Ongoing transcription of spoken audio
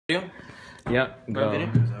Yep, go.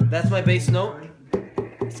 That's my bass note.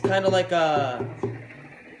 It's kind of like a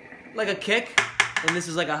kick, and this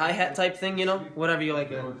is like a hi-hat type thing, you know, whatever you like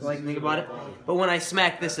think about it. But when I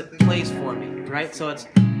smack this, it plays for me, right? So it's.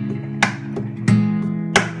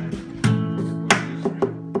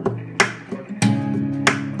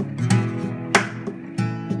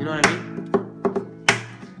 You know what I mean?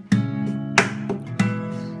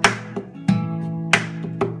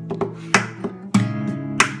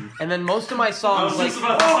 And then most of my songs, like,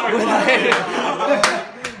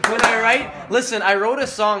 when I write, listen, I wrote a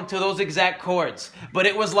song to those exact chords, but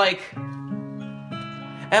it was like,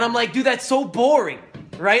 and I'm like, dude, that's so boring,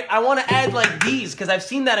 right? I want to add like these, because I've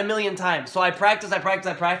seen that a million times. So I practiced,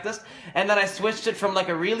 and then I switched it from like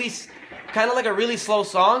a really, kind of like a really slow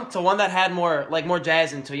song to one that had more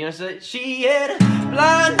jazz into it. You know, so she had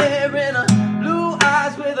blonde hair and blue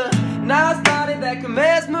eyes with a nice body that can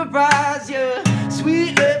mesmerize you.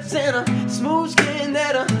 Sweet lips and a smooth skin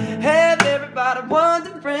that'll have everybody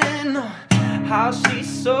wondering how she's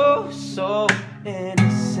so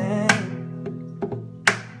innocent.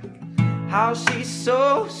 How she's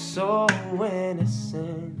so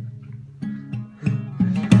innocent.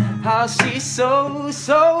 How she's so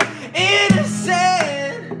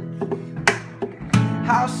innocent.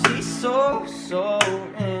 How she's so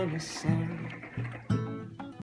innocent.